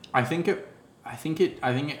inconsistent. I think it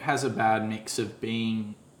has a bad mix of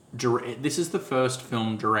being. This is the first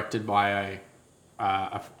film directed by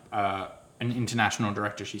an international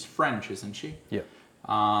director. She's French, isn't she? Yeah.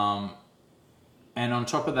 And on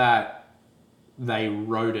top of that, they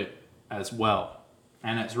wrote it as well,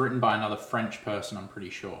 and it's written by another French person, I'm pretty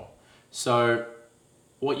sure. So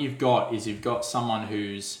what you've got someone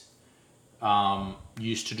who's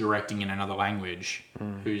used to directing in another language,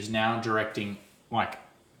 who's now directing like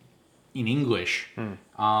in English,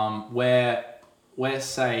 where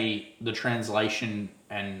say the translation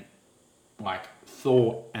and like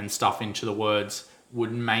thought and stuff into the words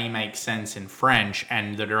may make sense in French,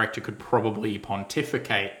 and the director could probably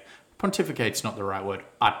pontificate. Pontificate's not the right word.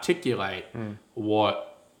 Articulate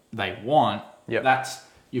what they want. Yep.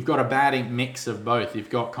 You've got a bad mix of both. You've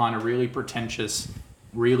got kind of really pretentious,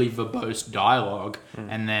 really verbose dialogue,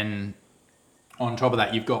 and then on top of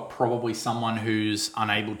that, you've got probably someone who's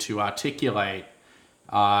unable to articulate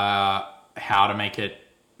how to make it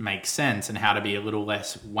make sense and how to be a little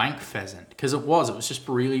less wank pheasant, because it was just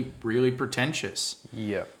really, really pretentious.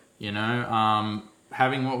 Yeah. You know,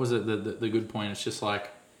 having, what was it, the good point? It's just like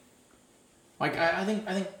I think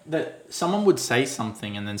that someone would say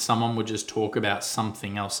something and then someone would just talk about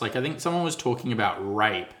something else. Like I think someone was talking about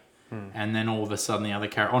rape, and then all of a sudden the other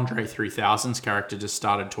character, Andre 3000's character, just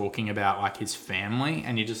started talking about like his family,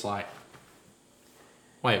 and you're just like,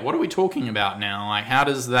 wait, what are we talking about now? Like, how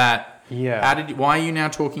does that? Yeah. Why are you now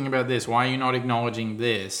talking about this? Why are you not acknowledging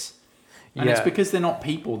this? And it's because they're not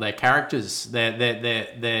people. They're characters.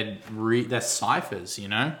 They're ciphers. You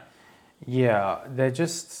know. Yeah, they're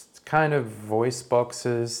just kind of voice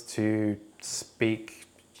boxes to speak,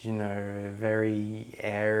 you know, very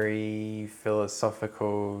airy,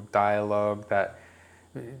 philosophical dialogue that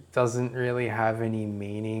doesn't really have any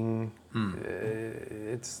meaning.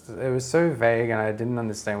 It was so vague, and I didn't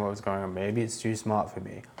understand what was going on. Maybe it's too smart for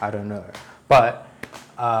me. I don't know. But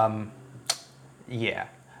yeah,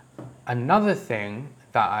 another thing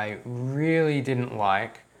that I really didn't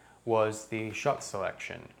like was the shot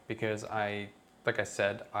selection, because like I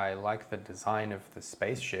said, I like the design of the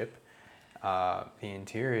spaceship. The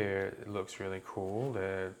interior looks really cool.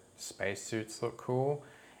 The spacesuits look cool,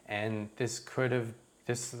 and this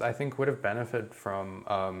I think would have benefited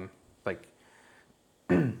from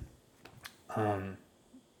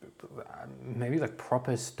maybe like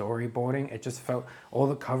proper storyboarding. It just felt, all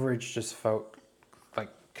the coverage just felt like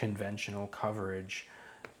conventional coverage.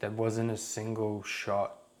 There wasn't a single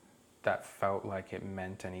shot that felt like it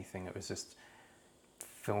meant anything. It was just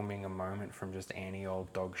filming a moment from just any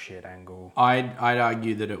old dog shit angle. I'd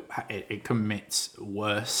argue that it commits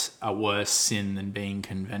a worse sin than being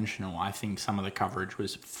conventional. I think some of the coverage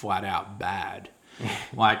was flat out bad.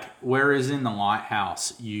 Like, whereas in The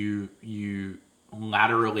Lighthouse, you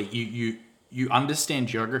laterally you understand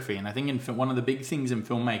geography, and I think one of the big things in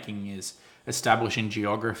filmmaking is establishing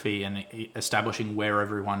geography and establishing where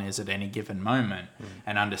everyone is at any given moment,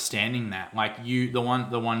 and understanding that. Like the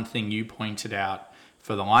one thing you pointed out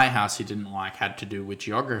for The Lighthouse you didn't like had to do with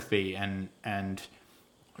geography and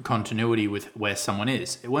continuity with where someone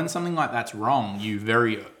is. When something like that's wrong, you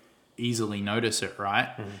very easily notice it, right?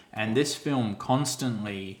 And this film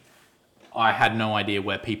constantly, I had no idea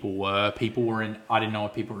where people were. I didn't know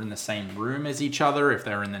if people were in the same room as each other, if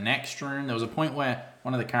they were in the next room. There was a point where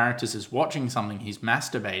one of the characters is watching something, he's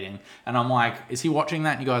masturbating, and I'm like, is he watching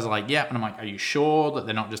that? And you guys are like, yeah. And I'm like, are you sure that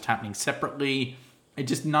they're not just happening separately? It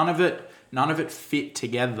just, none of it fit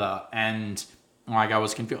together, and like I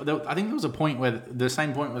was confused. I think there was a point where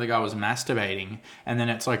the guy was masturbating, and then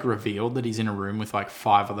it's like revealed that he's in a room with like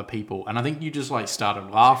 5 other people, and I think you just like started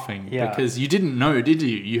laughing because you didn't know, did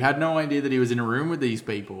you? You had no idea that he was in a room with these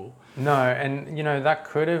people. No, and you know that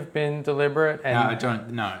could have been deliberate.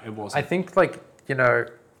 And No, it wasn't. I think like, you know,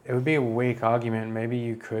 it would be a weak argument. Maybe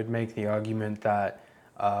you could make the argument that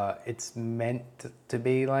it's meant to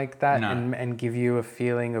be like that, and give you a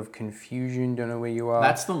feeling of confusion, don't know where you are.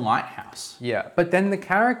 That's The Lighthouse. Yeah, but then the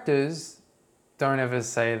characters don't ever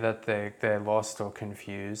say that they're lost or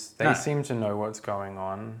confused. They seem to know what's going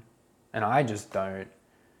on, and I just don't.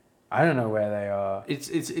 I don't know where they are.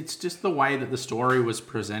 It's just the way that the story was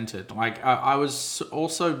presented. Like I was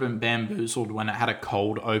also been bamboozled when it had a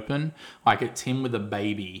cold open. Like it's him with a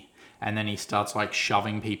baby, and then he starts like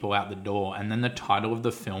shoving people out the door, and then the title of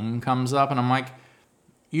the film comes up, and I'm like,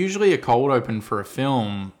 usually a cold open for a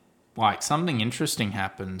film, like something interesting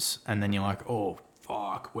happens, and then you're like, oh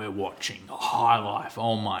fuck, we're watching High Life.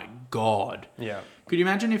 Oh my god. Yeah. Could you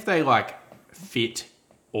imagine if they like fit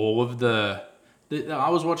all of I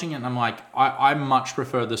was watching it and I'm like, I much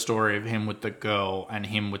prefer the story of him with the girl and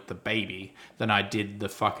him with the baby than I did the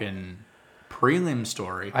fucking prelim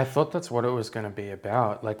story. I thought that's what it was going to be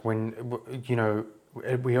about. Like when, you know,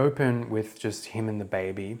 we open with just him and the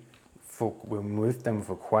baby. We're with them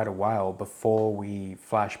for quite a while before we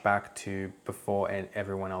flash back to before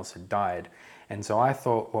everyone else had died. And so I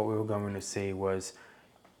thought what we were going to see was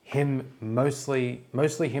him, mostly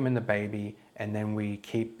him and the baby, and then we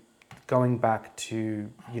keep going back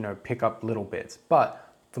to, you know, pick up little bits.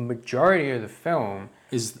 But the majority of the film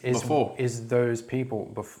is those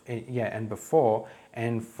people,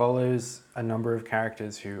 and follows a number of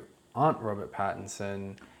characters who aren't Robert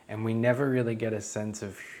Pattinson and we never really get a sense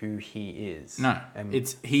of who he is. No, And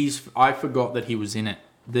I forgot that he was in it.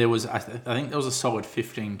 There was, I think there was a solid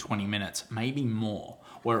 15, 20 minutes, maybe more,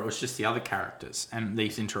 where it was just the other characters and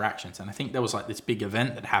these interactions. And I think there was like this big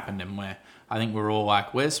event that happened and where I think we're all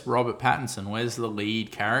like, where's Robert Pattinson? Where's the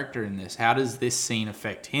lead character in this? How does this scene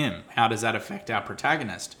affect him? How does that affect our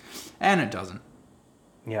protagonist? And it doesn't.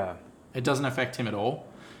 yeah, It doesn't affect him at all.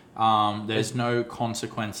 There's no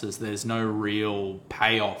consequences. There's no real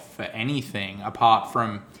payoff for anything apart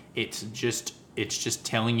from it's just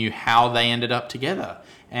telling you how they ended up together,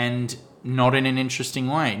 and not in an interesting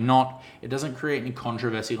way. It doesn't create any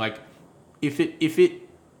controversy. Like if it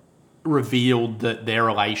revealed that their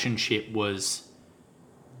relationship was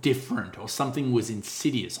different or something was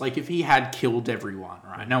insidious, like if he had killed everyone,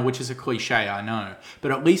 right? Now, which is a cliche, I know,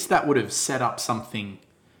 but at least that would have set up something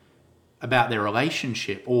about their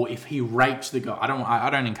relationship. Or if he raped the guy, I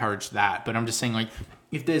don't encourage that, but I'm just saying, like,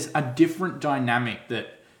 if there's a different dynamic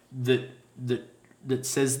that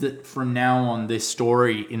says that from now on this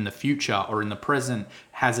story in the future or in the present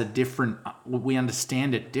has a different, we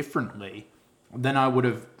understand it differently, then I would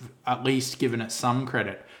have at least given it some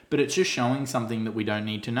credit. But it's just showing something that we don't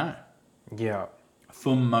need to know yeah,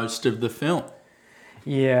 for most of the film.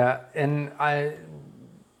 yeah, and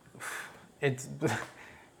it's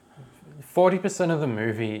 40% of the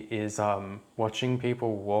movie is watching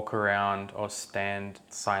people walk around or stand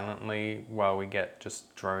silently while we get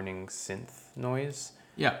just droning synth noise.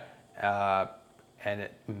 Yeah. And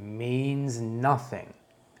it means nothing.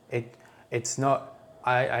 It's not.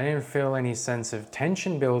 I didn't feel any sense of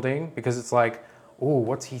tension building because it's like, oh,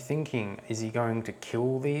 what's he thinking? Is he going to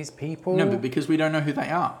kill these people? No, but because we don't know who they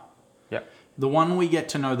are. Yeah. The one we get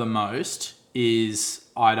to know the most is,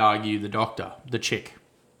 I'd argue, the doctor, the chick.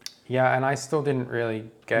 Yeah, and I still didn't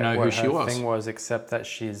really get Know what who she her was. thing was, except that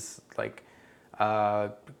she's like,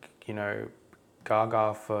 gaga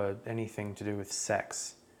for anything to do with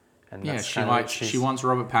sex. And Yeah, that's she kinda what likes. She wants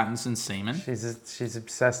Robert Pattinson's semen. She's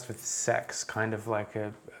obsessed with sex, kind of like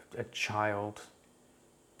a child.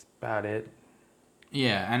 That's about it.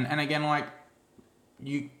 Yeah, and again, like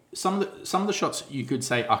some of the shots you could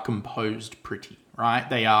say are composed pretty, right?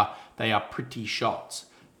 They are pretty shots,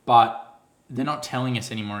 but they're not telling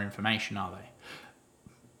us any more information, are they?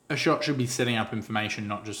 A shot should be setting up information,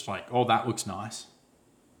 not just like, oh, that looks nice.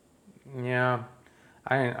 Yeah,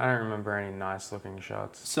 I don't remember any nice looking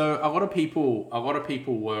shots. So a lot of people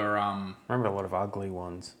were I remember a lot of ugly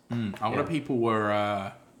ones. a lot of people were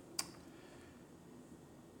a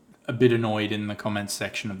bit annoyed in the comments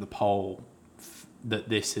section of the poll that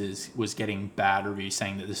was getting bad reviews,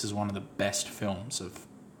 saying that this is one of the best films of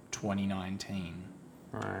 2019.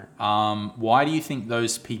 Right. Why do you think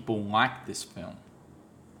those people like this film?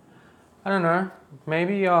 I don't know.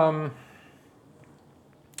 Maybe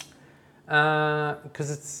because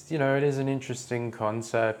it's it is an interesting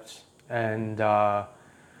concept, and I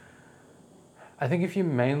think if you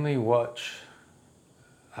mainly watch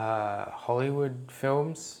Hollywood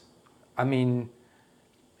films, I mean,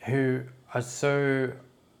 who are so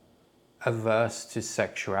averse to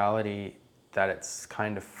sexuality that it's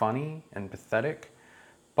kind of funny and pathetic.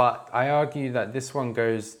 But I argue that this one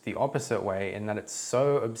goes the opposite way in that it's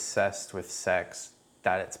so obsessed with sex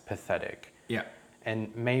that it's pathetic. Yeah.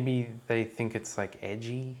 And maybe they think it's like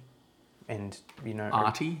edgy and,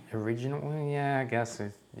 Arty? original. Yeah, I guess,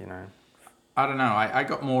 I don't know. I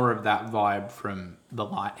got more of that vibe from The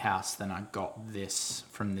Lighthouse than I got this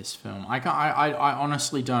from this film. I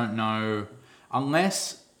honestly don't know,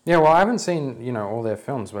 unless... Yeah, well, I haven't seen, all their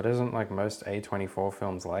films, but isn't like most A24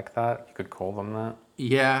 films like that? You could call them that.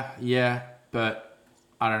 Yeah, but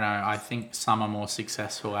I don't know. I think some are more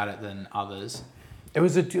successful at it than others. It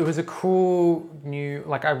was a cool new,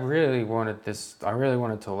 like, I really wanted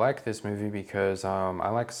to like this movie because I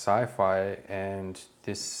like sci-fi, and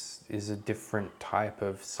this is a different type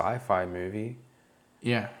of sci-fi movie.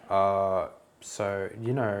 Yeah. So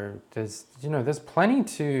there's plenty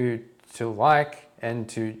to like and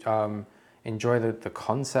to enjoy the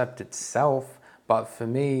concept itself, but for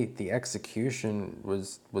me the execution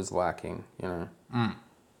was lacking. Yeah, I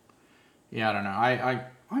don't know.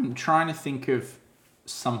 I'm trying to think of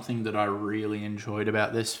something that I really enjoyed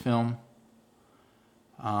about this film.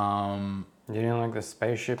 You didn't like the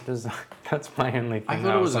spaceship design? That's my only thing. I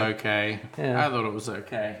thought it was okay. Yeah. I thought it was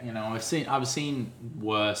okay. I've seen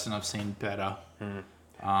worse and I've seen better.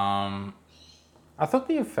 I thought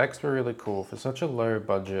the effects were really cool for such a low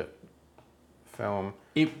budget film.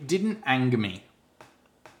 It didn't anger me.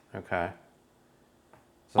 Okay.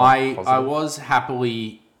 I was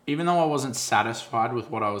happily even though I wasn't satisfied with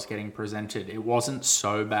what I was getting presented, it wasn't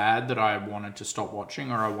so bad that I wanted to stop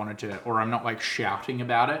watching, or I'm not like shouting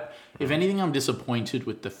about it. If anything, I'm disappointed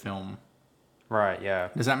with the film. Right, yeah.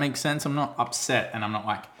 Does that make sense? I'm not upset, and I'm not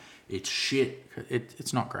like, it's shit.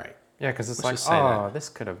 It's not great. Yeah, because it's Let's like, just say this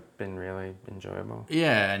could have been really enjoyable.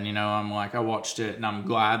 Yeah, and I'm like, I watched it, and I'm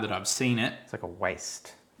glad that I've seen it. It's like a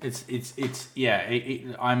waste.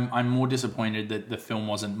 I'm more disappointed that the film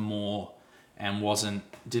wasn't more and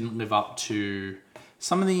didn't live up to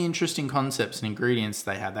some of the interesting concepts and ingredients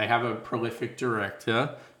they had. They have a prolific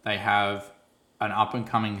director. They have an up and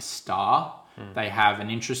coming star. They have an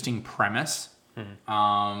interesting premise.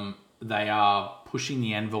 They are pushing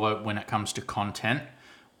the envelope when it comes to content,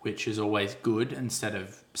 which is always good, instead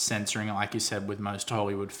of censoring it, like you said, with most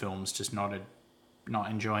Hollywood films, just not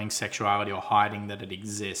enjoying sexuality or hiding that it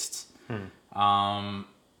exists.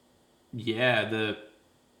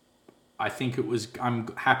 I think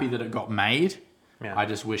I'm happy that it got made. Yeah. I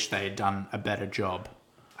just wish they had done a better job.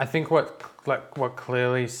 I think what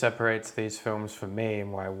clearly separates these films for me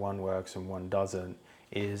and why one works and one doesn't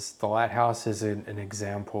is The Lighthouse is an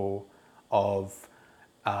example of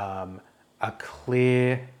a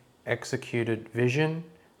clear executed vision.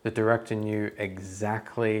 The director knew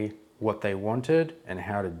exactly what they wanted and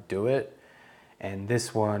how to do it. And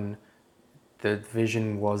this one, the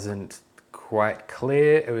vision wasn't quite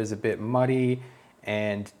clear. It was a bit muddy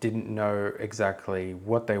and didn't know exactly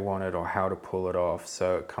what they wanted or how to pull it off.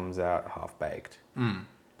 So it comes out half-baked.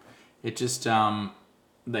 It just,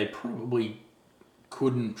 they probably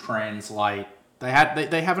couldn't translate. They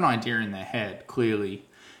have an idea in their head, clearly.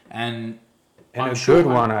 And a good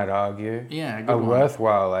one, I'd argue. Yeah, a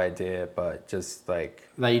worthwhile idea, but just like...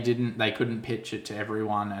 They couldn't pitch it to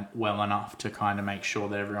everyone well enough to kind of make sure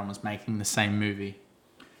that everyone was making the same movie.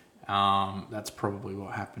 That's probably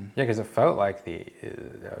what happened. Yeah, because it felt like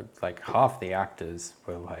like half the actors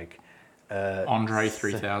were like... Andre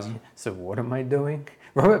 3000. So what am I doing?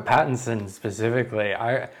 Robert Pattinson specifically,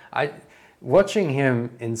 I watching him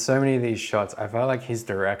in so many of these shots, I felt like his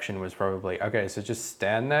direction was probably, okay, so just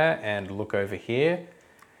stand there and look over here.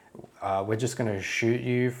 We're just going to shoot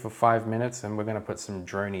you for 5 minutes and we're going to put some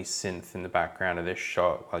droney synth in the background of this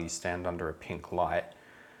shot while you stand under a pink light.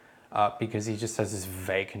 Because he just has this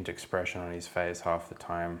vacant expression on his face half the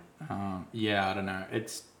time. I don't know.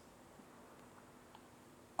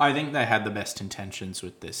 I think they had the best intentions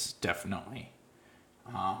with this, definitely.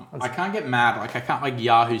 I can't get mad. Like, I can't, like,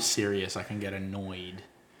 Yahoo Serious, I can get annoyed.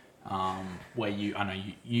 Where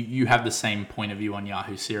you have the same point of view on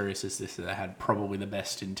Yahoo Serious as this, that they had probably the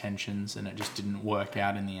best intentions and it just didn't work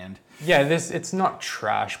out in the end. Yeah, it's not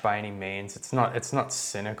trash by any means. It's not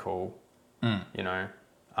cynical, you know.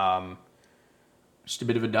 Just a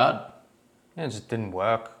bit of a dud. Yeah, it just didn't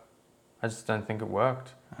work. I just don't think it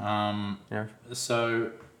worked. Yeah.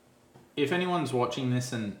 So, if anyone's watching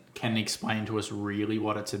this and can explain to us really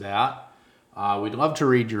what it's about, we'd love to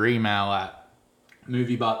read your email at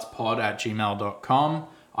moviebuttspod@gmail.com.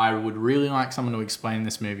 I would really like someone to explain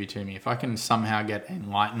this movie to me. If I can somehow get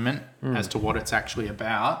enlightenment as to what it's actually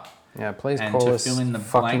about. Yeah, please and call to us fill in the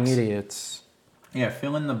fucking blanks, idiots. Yeah,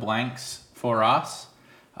 fill in the blanks for us.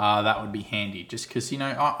 That would be handy. Just because,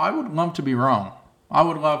 I would love to be wrong. I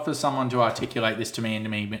would love for someone to articulate this to me and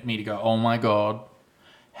to me to go, oh my God,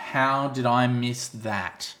 how did I miss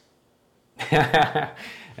that?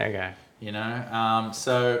 Okay.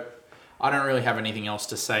 So I don't really have anything else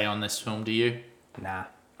to say on this film, do you? Nah.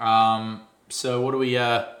 So what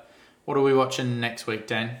are we watching next week,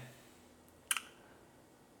 Dan?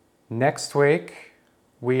 Next week,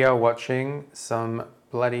 we are watching some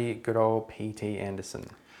bloody good old P.T. Anderson.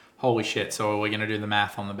 Holy shit, so we're going to do the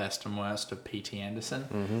math on the best and worst of P.T. Anderson?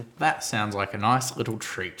 Mm-hmm. That sounds like a nice little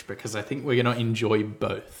treat because I think we're going to enjoy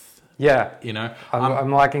both. Yeah.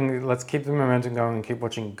 I'm liking, let's keep the momentum going and keep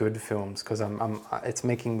watching good films because it's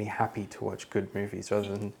making me happy to watch good movies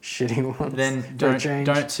rather than shitty ones. Then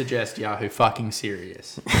don't suggest Yahoo fucking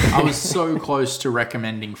Serious. I was so close to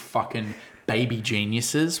recommending fucking Baby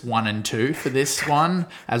Geniuses 1 and 2 for this one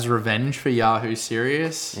as revenge for Yahoo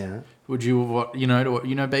Serious. Yeah. Would you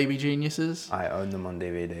Baby Geniuses? I own them on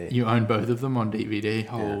DVD. You own both of them on DVD?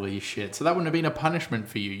 Holy shit. So that wouldn't have been a punishment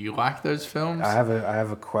for you. You like those films? I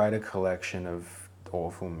have quite a collection of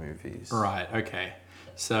awful movies. Right, okay.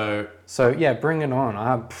 So yeah, bring it on.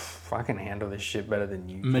 I can handle this shit better than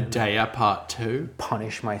you can. Medea Part 2?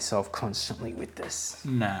 Punish myself constantly with this.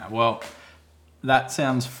 Nah, well, that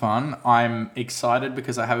sounds fun. I'm excited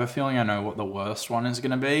because I have a feeling I know what the worst one is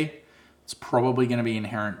going to be. It's probably going to be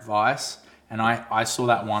Inherent Vice. And I saw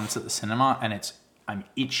that once at the cinema and I'm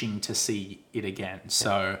itching to see it again.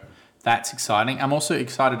 So that's exciting. I'm also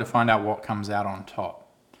excited to find out what comes out on top.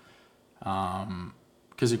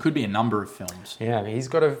 Because it could be a number of films. Yeah, he's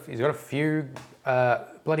got a few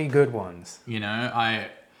bloody good ones. You know,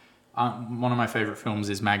 one of my favorite films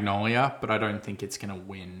is Magnolia, but I don't think it's going to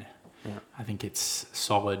win. Yeah. I think it's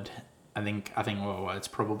solid. I think well, it's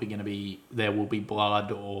probably going to be There Will Be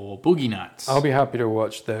Blood or Boogie Nights. I'll be happy to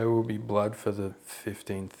watch There Will Be Blood for the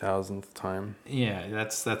 15,000th time. Yeah,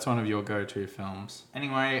 that's one of your go-to films.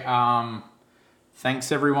 Anyway,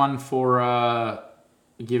 thanks everyone for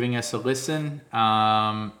giving us a listen.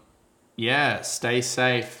 Yeah, stay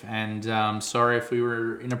safe, and sorry if we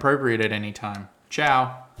were inappropriate at any time.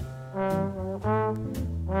 Ciao.